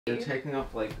You're taking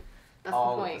up like That's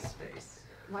all the point. of the space.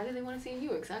 Why do they want to see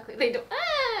you exactly? They don't.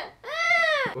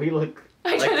 We look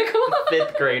Identical. like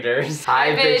 5th graders.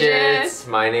 Hi, Fidgets.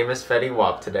 My name is Freddy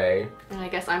Wap today. And I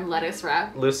guess I'm lettuce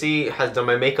wrap. Lucy has done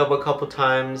my makeup a couple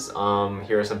times.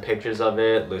 Here are some pictures of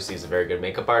it. Lucy's a very good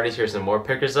makeup artist. Here's some more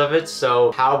pictures of it.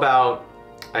 So how about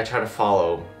I try to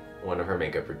follow one of her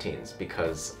makeup routines,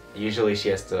 because usually she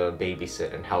has to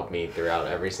babysit and help me throughout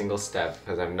every single step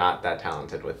because I'm not that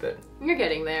talented with it. You're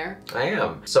getting there. I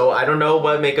am. So I don't know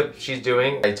what makeup she's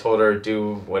doing. I told her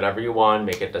do whatever you want,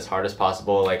 make it as hard as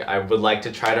possible. Like, I would like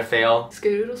to try to fail.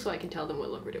 Skedoodle so I can tell them what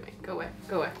look we're doing. Go away,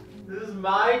 go away. This is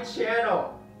my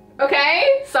channel.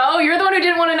 Okay, so you're the one who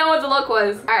didn't want to know what the look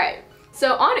was. All right,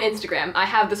 so on Instagram, I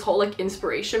have this whole like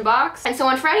inspiration box. And so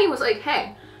when Freddie was like,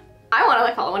 hey, I want to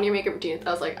like follow one of your makeup routines,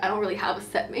 I was like, I don't really have a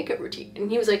set makeup routine. And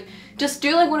he was like, just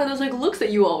do like one of those like looks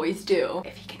that you always do.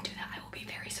 If he can do that, I will be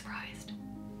very surprised.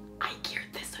 I geared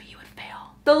this so you would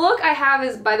fail. The look I have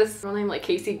is by this girl named like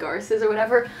Casey Garces or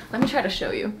whatever. Let me try to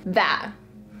show you. That.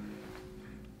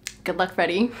 Good luck,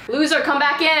 Freddie. Loser, come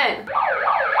back in. What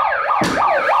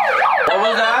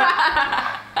was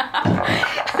that?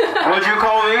 What'd you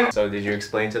call me? So did you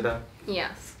explain to them?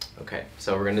 Yes. Okay,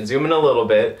 so we're gonna zoom in a little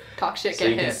bit. Talk shit, so get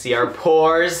you hit. can see our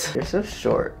pores. You're so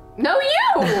short. No,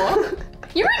 you!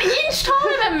 You're an inch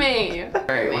taller than me. All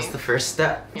right, what's the first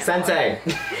step? Yeah, Sensei.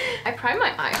 I prime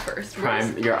my eye first.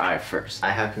 Prime your eye first.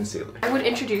 I have concealer. I would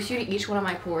introduce you to each one of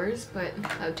my pores, but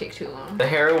that would take too long. The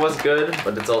hair was good,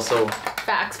 but it's also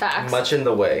Facts. much in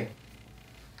the way.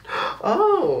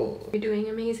 Oh. You're doing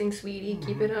amazing, sweetie.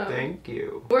 Keep it up. Thank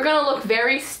you. We're gonna look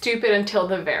very stupid until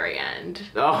the very end.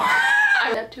 Oh.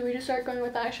 Do we just start going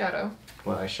with eyeshadow?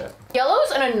 What eyeshadow?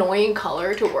 Yellow's an annoying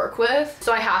color to work with,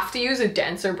 so I have to use a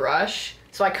denser brush.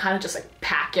 So I kind of just like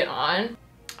pack it on.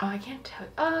 Oh, I can't tell.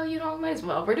 Oh, you know, might as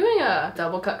well. We're doing a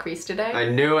double cut crease today. I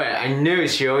knew it. I knew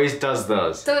she always does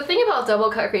those. So the thing about double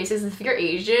cut creases is if you're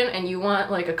Asian and you want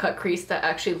like a cut crease that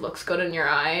actually looks good in your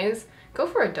eyes, go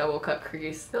for a double cut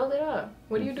crease. Build it up.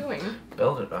 What are you doing?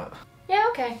 Build it up. Yeah,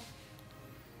 okay.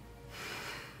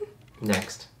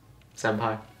 Next.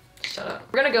 Senpai. Shut up.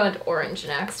 We're gonna go into orange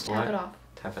next. What? Tap it off.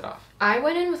 Tap it off. I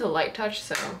went in with a light touch,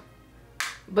 so.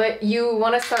 But you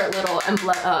want to start little and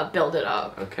build it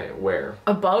up. Okay, where?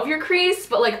 Above your crease,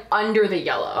 but like under the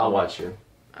yellow. I'll watch you.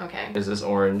 Okay. Is this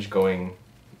orange going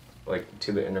like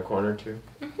to the inner corner too?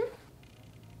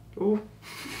 Mm-hmm. Ooh.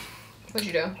 What'd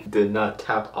you do? Did not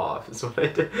tap off is what I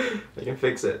did. I can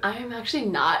fix it. I'm actually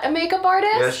not a makeup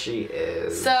artist. Yes, she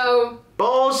is. So.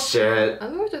 Bullshit.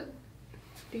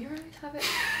 Do you really have it?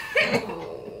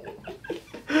 Oh.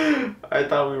 I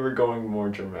thought we were going more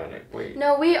dramatic. Wait.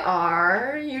 No, we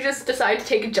are. You just decide to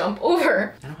take a jump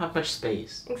over. I don't have much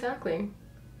space. Exactly.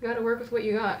 You gotta work with what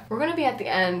you got. We're gonna be at the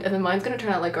end, and then mine's gonna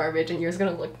turn out like garbage, and yours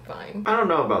gonna look fine. I don't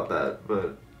know about that,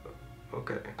 but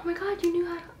okay. Oh my god, you knew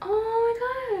how to.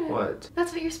 Oh my god. What?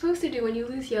 That's what you're supposed to do. When you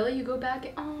lose yellow, you go back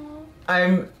and. Oh.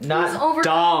 I'm not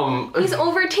dumb. He's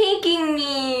overtaking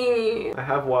me. I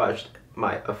have watched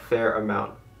a fair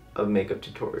amount of makeup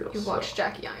tutorials. You watched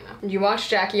Jackie Aina. You watched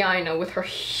Jackie Aina with her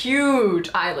huge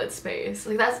eyelid space.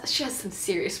 Like she has some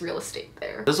serious real estate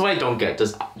there. This is what I don't get.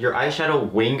 Does your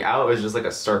eyeshadow wing out or is it just like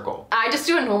a circle? I just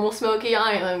do a normal smoky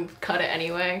eye and then cut it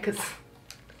anyway, cause.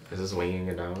 Is this winging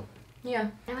it out? Yeah.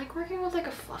 I like working with like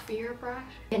a fluffier brush.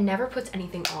 It never puts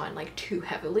anything on like too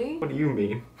heavily. What do you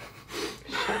mean?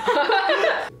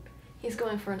 He's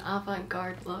going for an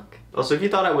avant-garde look. Also, if you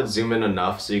thought I would zoom in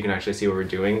enough so you can actually see what we're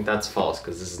doing, that's false,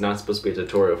 because this is not supposed to be a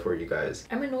tutorial for you guys.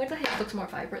 I'm annoyed that his looks more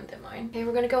vibrant than mine. Okay,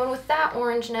 we're gonna go in with that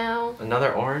orange now.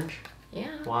 Another orange?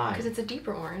 Yeah. Why? Because it's a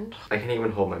deeper orange. I can't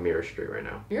even hold my mirror straight right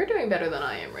now. You're doing better than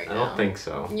I am right now. I don't think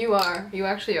so. You are. You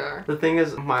actually are. The thing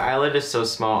is, my eyelid is so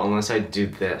small unless I do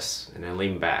this and I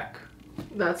lean back.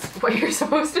 That's what you're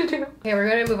supposed to do. Okay, we're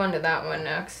gonna move on to that one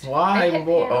next. Why?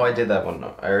 Oh, I did that one.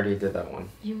 No, I already did that one.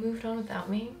 You moved on without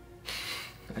me?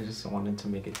 I just wanted to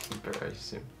make it deeper, I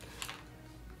assume.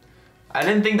 I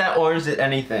didn't think that orange did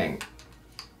anything.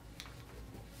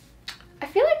 I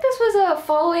feel like this was a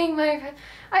following my...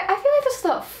 I feel like this is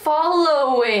a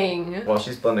following. While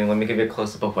she's blending, let me give you a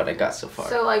close-up of what I got so far.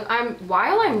 So like,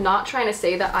 while I'm not trying to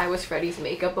say that I was Freddie's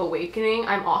makeup awakening,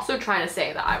 I'm also trying to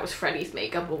say that I was Freddie's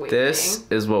makeup awakening. This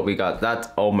is what we got. That's,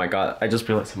 oh my god, I just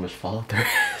realized how much fallout there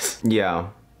is. Yeah,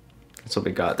 that's what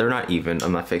we got. They're not even,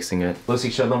 I'm not fixing it. Lucy,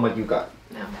 show them what you got.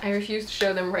 No, I refuse to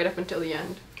show them right up until the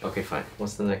end. Okay, fine.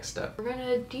 What's the next step? We're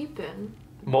gonna deepen.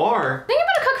 More? The thing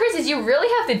about a cut crease is you really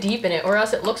have to deepen it or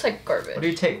else it looks like garbage. What do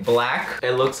you take? Black?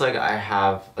 It looks like I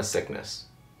have a sickness.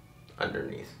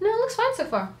 underneath. No, it looks fine so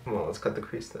far. Come on, let's cut the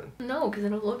crease then. No, because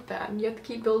it'll look bad. You have to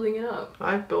keep building it up.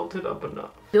 I've built it up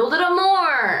enough. Build it up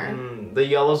more! The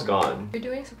yellow's gone. You're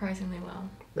doing surprisingly well.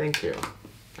 Thank you.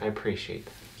 I appreciate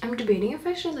that. I'm debating if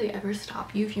I should ever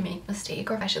stop you if you make a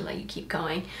mistake or if I should let you keep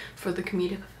going for the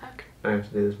comedic effect. I have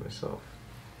to do this myself.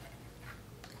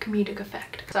 Comedic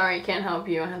effect. Sorry, I can't help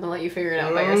you. I have to let you figure it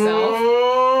out by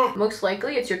yourself. Most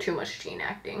likely, it's your too much gene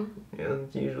acting. Yeah,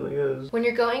 it usually is. When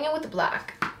you're going in with the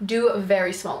black, do a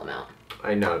very small amount.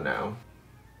 I know now.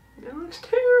 It looks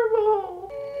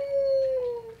terrible.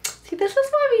 See, this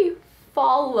is why we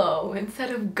follow instead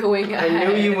of going ahead. I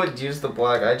knew you would use the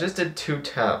black. I just did 2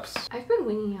 taps. I've been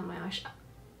winging out my eyeshadow.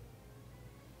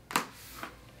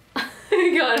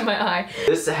 It got in my eye.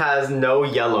 This has no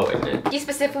yellow in it. He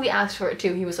specifically asked for it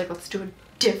too. He was like, let's do a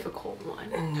difficult one.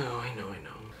 No, I know.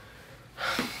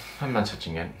 I'm not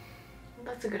touching it.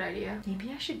 That's a good idea.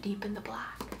 Maybe I should deepen the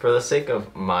black. For the sake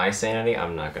of my sanity,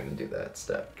 I'm not gonna do that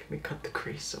step. Can we cut the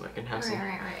crease so I can have some?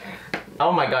 Right.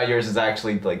 Oh my god, yours is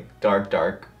actually like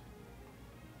dark.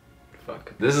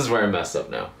 Fuck. This is where I messed up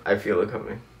now. I feel it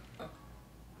coming.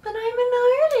 But I'm an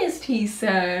artist, he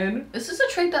said. This is a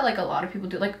trait that like a lot of people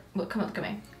do. Like, look, come at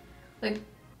me. Like,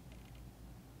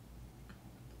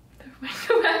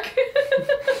 go back.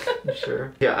 You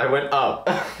sure? Yeah, I went up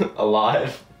a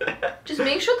lot. Just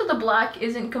make sure that the black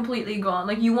isn't completely gone.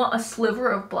 Like, you want a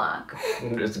sliver of black.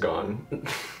 It's gone.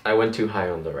 I went too high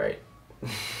on the right.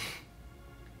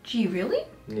 Gee, really?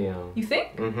 Yeah. You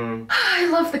think? Mm-hmm. I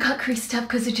love the cut crease step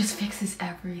because it just fixes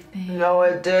everything. No,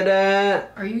 it didn't.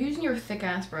 Are you using your thick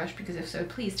ass brush? Because if so,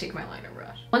 please take my liner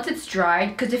brush. Once it's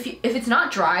dried, because if it's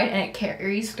not dried and it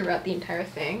carries throughout the entire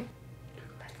thing,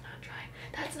 that's not dried.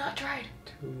 That's not dried.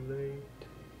 Too late.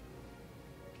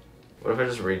 What if I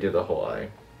just redo the whole eye?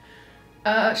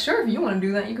 Sure, if you want to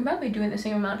do that, you can probably do it in the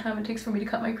same amount of time it takes for me to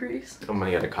cut my crease. I'm gonna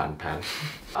get a cotton pad.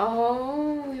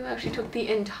 Oh, you actually took the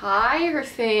entire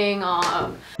thing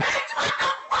off.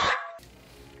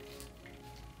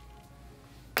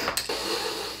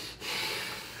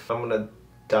 I'm gonna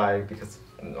die because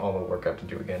of all the work I have to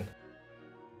do again.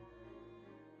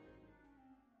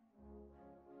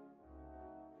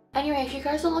 Anyway, if you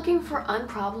guys are looking for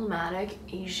unproblematic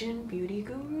Asian beauty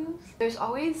gurus, there's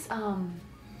always,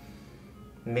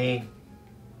 Me.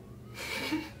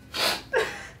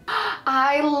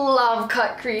 I love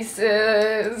cut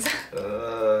creases. I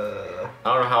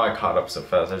don't know how I caught up so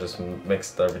fast. I just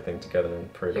mixed everything together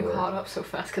and prayed You to work. caught up so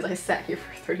fast because I sat here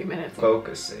for 30 minutes.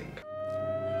 Focusing.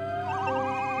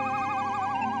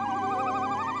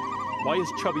 Why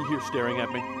is Chubby here staring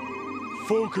at me?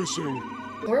 Focusing.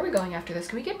 Where are we going after this?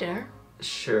 Can we get dinner?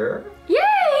 Sure.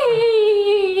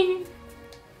 Yay!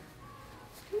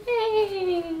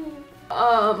 Yay!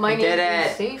 My name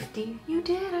is Safety. You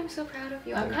did. I'm so proud of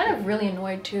you. I'm kind of really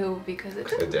annoyed too because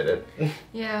it I did it.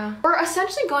 Yeah. We're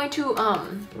essentially going to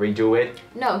Redo it.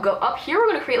 no, go up here. We're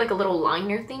gonna create like a little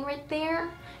liner thing right there,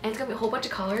 and it's gonna be a whole bunch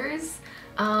of colors.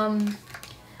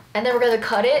 And then we're gonna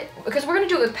cut it because we're gonna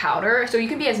do it with powder, so you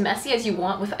can be as messy as you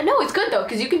want with. No, it's good though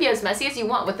because you can be as messy as you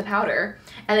want with the powder,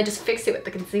 and then just fix it with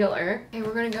the concealer. Okay,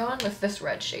 we're gonna go in with this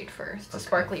red shade first, the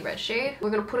sparkly red shade. We're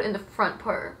gonna put it in the front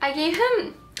part. I gave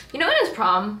him, you know, in his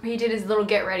prom, he did his little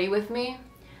get ready with me.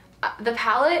 The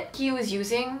palette he was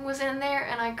using was in there,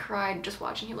 and I cried just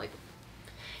watching him. Like,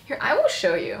 here, I will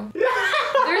show you.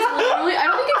 There's literally, I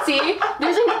don't think you can see.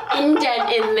 There's an indent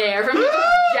in there from just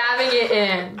jabbing it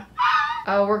in.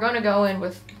 We're gonna go in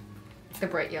with the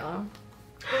bright yellow.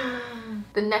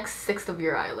 The next 1/6 of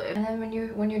your eyelid. And then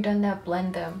when you're done that,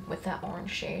 blend them with that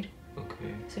orange shade.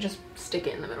 Okay. So just stick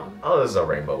it in the middle. Oh, this is a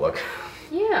rainbow look.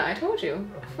 Yeah, I told you.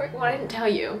 Well, I didn't tell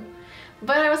you.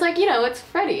 But I was like, you know, it's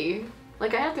Freddie.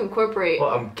 Like, I have to incorporate. Well,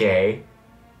 I'm gay.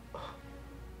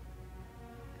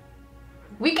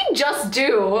 We can just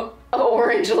do an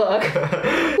orange look.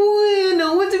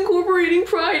 No one's incorporating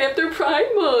Pride after Pride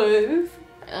Month.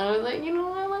 And I was like, you know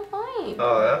what, I'm fine.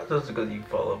 Oh, that's just because you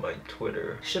follow my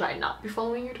Twitter. Should I not be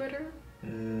following your Twitter?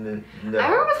 No. I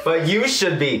remember But you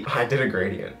should be. I did a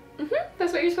gradient.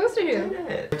 That's what you're supposed to do.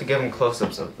 I have to give him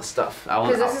close-ups of the stuff.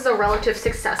 Because this is a relative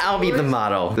success. I'll be the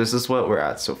model. This is what we're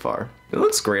at so far. It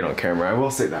looks great on camera, I will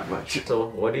say that much. So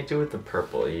what do you do with the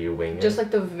purple? You wing it? Just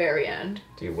like the very end.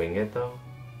 Do you wing it though?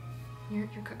 Your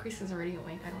cut crease is already a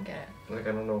wing. I don't get it. Like,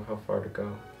 I don't know how far to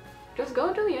go. Just go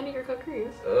until the end of your cut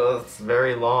crease. It's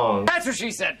very long. That's what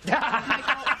she said.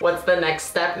 What's the next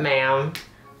step, ma'am?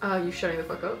 You shutting the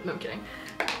fuck up? No, I'm kidding.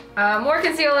 More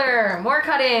concealer, more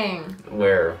cutting.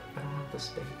 Where? I don't have the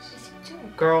space. Yes, you do.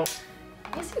 Girl.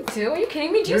 Yes, you do. Are you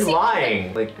kidding me? Do you You're see?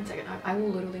 lying. Like, 1 second. I will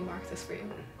literally mark this for you.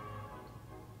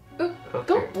 Oop. Okay,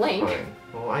 Don't blink. Fine.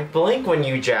 Well, I blink when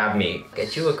you jab me.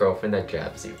 Get you a girlfriend that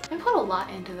jabs you. I put a lot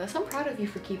into this. I'm proud of you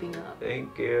for keeping up.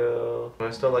 Thank you. I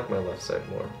still like my left side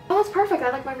more. Oh, that's perfect. I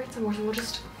like my right side more, so we'll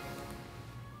just...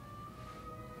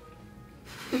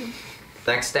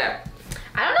 Next step.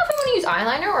 I don't know if I want to use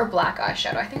eyeliner or black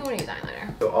eyeshadow. I think I want to use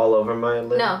eyeliner. Go all over my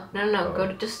lid? No. Oh. Go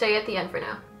to just stay at the end for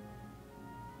now.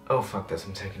 Oh, fuck this.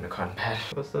 I'm taking a cotton pad.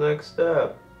 What's the next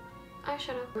step?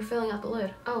 Eyeshadow. We're filling out the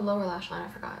lid. Oh, lower lash line. I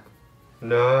forgot.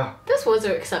 Nah. This was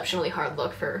an exceptionally hard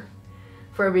look for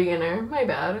a beginner. My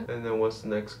bad. And then what's the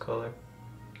next color?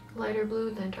 Lighter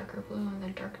blue, then darker blue, and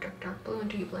then dark blue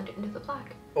until you blend it into the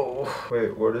black. Oh.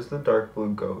 Wait, where does the dark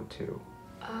blue go to?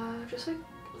 Just like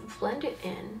blend it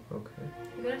in. Okay.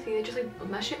 You're gonna see, just like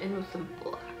mesh it in with the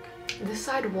black. This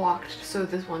side walked so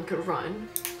this one could run.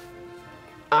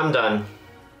 I'm done.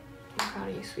 I'm proud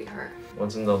of you, sweetheart.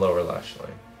 What's in the lower lash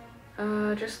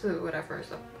line? Just the whatever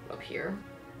is up here.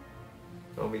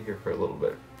 I'll be here for a little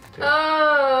bit. Too.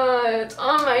 It's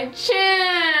on my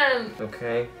chin!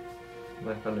 Okay.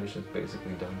 My foundation's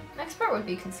basically done. Next part would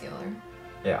be concealer.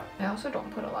 Yeah. I also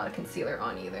don't put a lot of concealer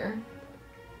on either.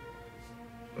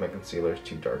 My concealer's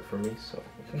too dark for me, so.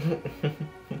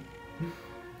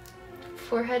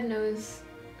 Forehead, nose,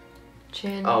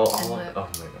 chin, and Oh lip. my god.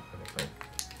 Okay, fine.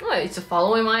 What, it's a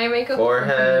following my makeup?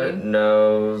 Forehead,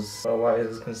 nose. Oh, why is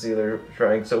this concealer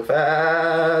drying so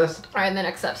fast? Alright, then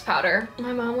next step's powder.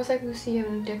 My mom was like, Lucy, you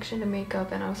have an addiction to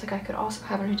makeup, and I was like, I could also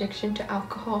have an addiction to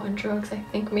alcohol and drugs. I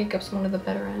think makeup's one of the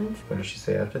better ends. What did she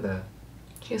say after that?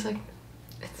 She was like,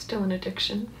 it's still an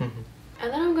addiction.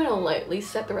 And then I'm gonna lightly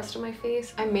set the rest of my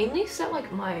face. I mainly set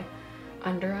like my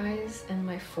under eyes and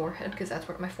my forehead because that's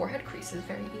where my forehead creases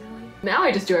very easily. Now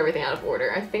I just do everything out of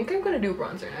order. I think I'm gonna do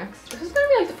bronzer next. This is gonna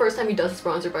be like the first time he does this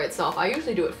bronzer by itself. I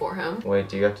usually do it for him. Wait,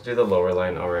 do you have to do the lower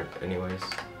line already anyways?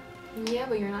 Yeah,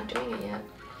 but you're not doing it yet.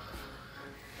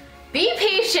 Be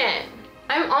patient!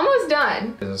 I'm almost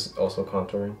done. Is this also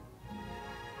contouring?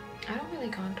 I don't really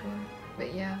contour,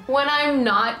 but yeah. When I'm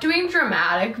not doing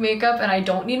dramatic makeup and I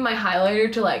don't need my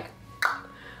highlighter to like,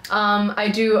 I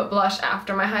do blush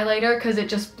after my highlighter because it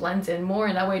just blends in more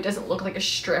and that way it doesn't look like a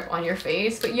strip on your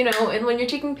face. But you know, and when you're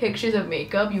taking pictures of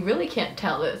makeup, you really can't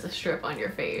tell that it's a strip on your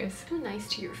face. Be nice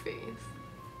to your face.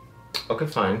 Okay,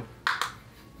 fine.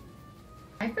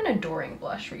 I've been adoring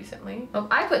blush recently. Oh,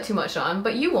 I put too much on,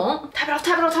 but you won't. Tap it off,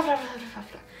 tap it off, tap it off, tap it off, tap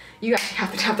it off. You actually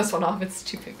have to tap this one off, it's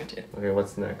too pigmented. Okay,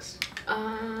 what's next?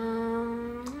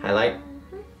 Highlight?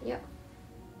 Yep.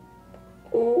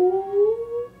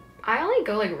 Ooh. I only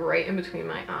go like right in between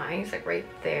my eyes, like right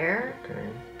there. Okay.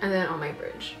 And then on my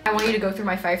bridge. I want you to go through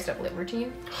my 5-step lip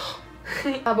routine.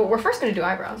 But we're first gonna do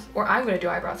eyebrows. Or I'm gonna do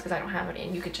eyebrows because I don't have any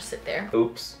and you could just sit there.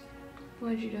 Oops. What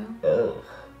did you do? Ugh.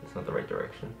 That's not the right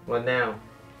direction. What now?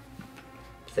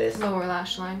 Sis? Lower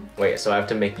lash line. Wait, so I have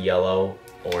to make yellow,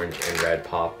 orange, and red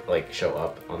pop, like, show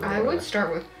up on the I lower would lash?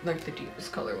 start with like the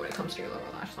deepest color when it comes to your lower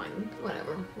lash line.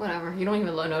 Whatever. You don't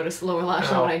even notice lower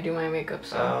lash line when I do my makeup,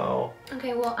 so. Oh.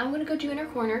 Okay, well, I'm gonna go do inner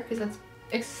corner because that's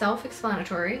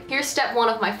self-explanatory. Here's step 1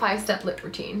 of my 5-step lip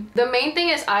routine. The main thing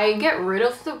is I get rid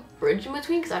of the bridge in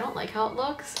between because I don't like how it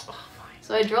looks. Oh, fine.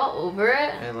 So I draw over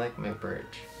it. I like my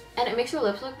bridge. And it makes your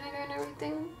lips look bigger and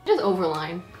everything. Just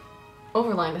overline.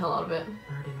 Overline the hell out of it.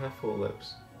 I already have full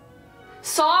lips.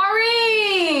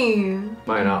 Sorry!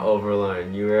 Mine not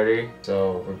overline. You ready?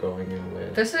 So we're going in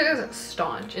with... This is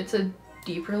Staunch. It's a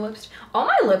deeper lipstick. All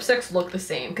my lipsticks look the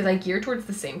same because I gear towards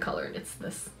the same color and it's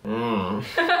this. Mmm.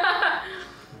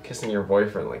 Kissing your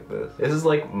boyfriend like this. This is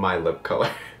like my lip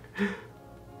color.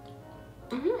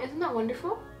 Isn't that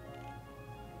wonderful?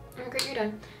 Okay, you're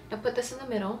done. Now put this in the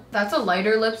middle. That's a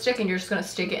lighter lipstick and you're just gonna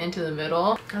stick it into the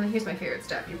middle. And then here's my favorite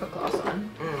step. You put gloss on.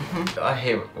 I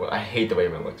hate the way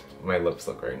my lips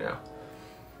look right now.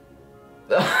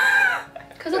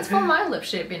 Because it's for my lip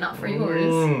shape and not for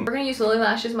yours. We're gonna use Lily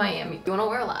Lashes Miami. You wanna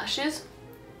wear lashes?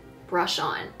 Brush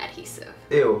on adhesive.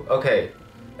 Ew, okay.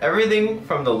 Everything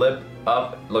from the lip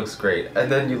up looks great.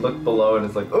 And then you look below and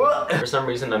it's like, ugh! For some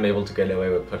reason I'm able to get away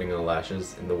with putting on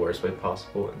lashes in the worst way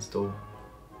possible and still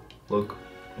look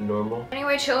normal.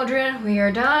 Anyway, children, we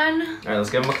are done. All right, let's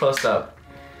give them a close up.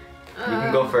 You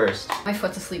can go first. My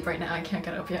foot's asleep right now. I can't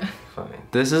get up yet. Fine.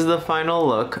 This is the final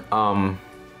look. Oh,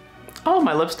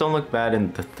 my lips don't look bad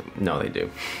in the... No, they do.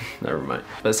 Never mind.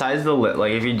 Besides the lip,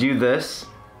 like if you do this,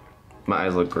 my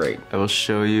eyes look great. I will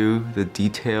show you the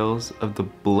details of the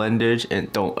blendage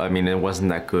and I mean, it wasn't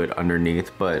that good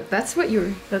underneath, but... That's what we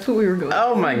were going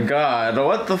Oh my god,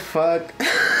 what the fuck?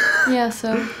 Yeah,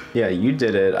 so. Yeah, you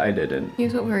did it, I didn't.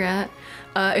 Here's what we're at.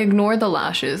 Ignore the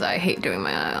lashes. I hate doing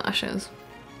my eyelashes.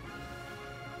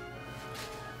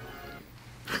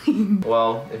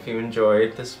 Well, if you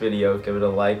enjoyed this video, give it a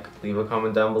like, leave a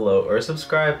comment down below, or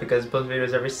subscribe because I post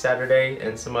videos every Saturday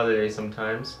and some other days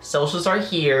sometimes. Socials are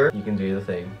here. You can do the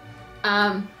thing.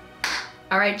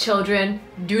 Alright children,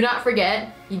 do not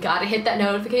forget, you gotta hit that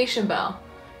notification bell.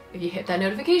 If you hit that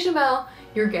notification bell,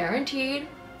 you're guaranteed,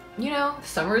 you know,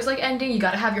 summer is like ending, you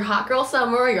gotta have your hot girl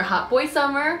summer, your hot boy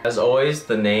summer. As always,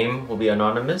 the name will be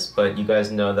anonymous, but you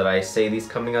guys know that I say these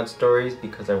coming out stories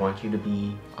because I want you to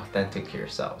be authentic to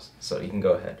yourselves. So you can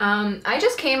go ahead. I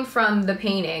just came from the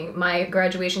painting, my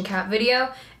graduation cap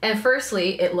video, and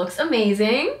firstly, it looks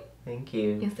amazing. Thank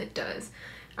you. Yes, it does.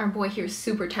 Our boy here is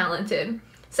super talented.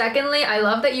 Secondly, I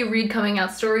love that you read coming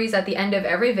out stories at the end of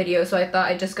every video, so I thought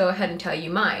I'd just go ahead and tell you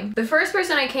mine. The first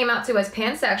person I came out to as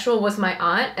pansexual was my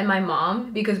aunt and my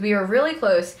mom because we are really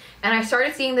close, and I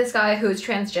started seeing this guy who is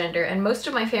transgender, and most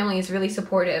of my family is really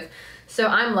supportive, so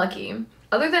I'm lucky.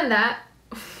 Other than that...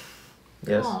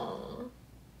 Yes. Aww.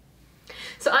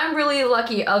 So I'm really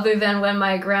lucky other than when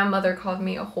my grandmother called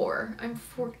me a whore. I'm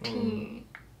 14.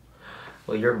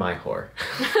 Well, you're my whore.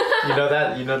 You know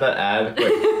that? You know that ad?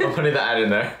 Wait, I'm putting the ad in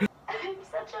there. I'm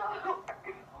such a whore.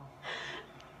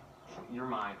 You're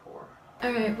my whore.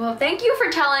 Alright, well thank you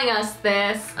for telling us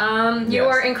this. You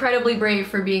are incredibly brave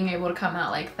for being able to come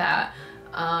out like that.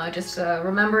 Just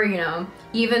remember, you know,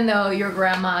 even though your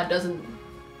grandma doesn't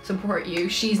support you,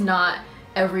 she's not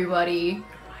everybody.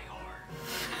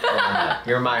 You're my whore.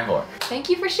 You're my whore. Thank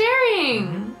you for sharing!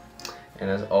 Mm-hmm. And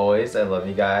as always, I love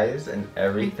you guys and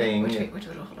everything. Wait,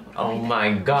 hold on. Oh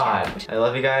my god. I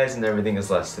love you guys and everything is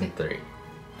less than 3.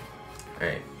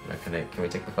 Alright, can we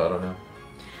take the photo now?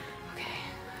 Okay.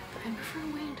 I prefer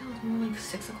to wait until it's more like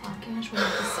 6 o'clock-ish when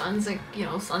like, the sun's like, you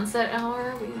know, sunset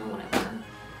hour, you know, whatever.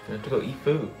 We have to go eat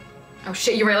food. Oh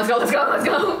shit, you're right, let's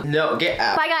go. No, get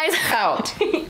out. Bye guys. Out.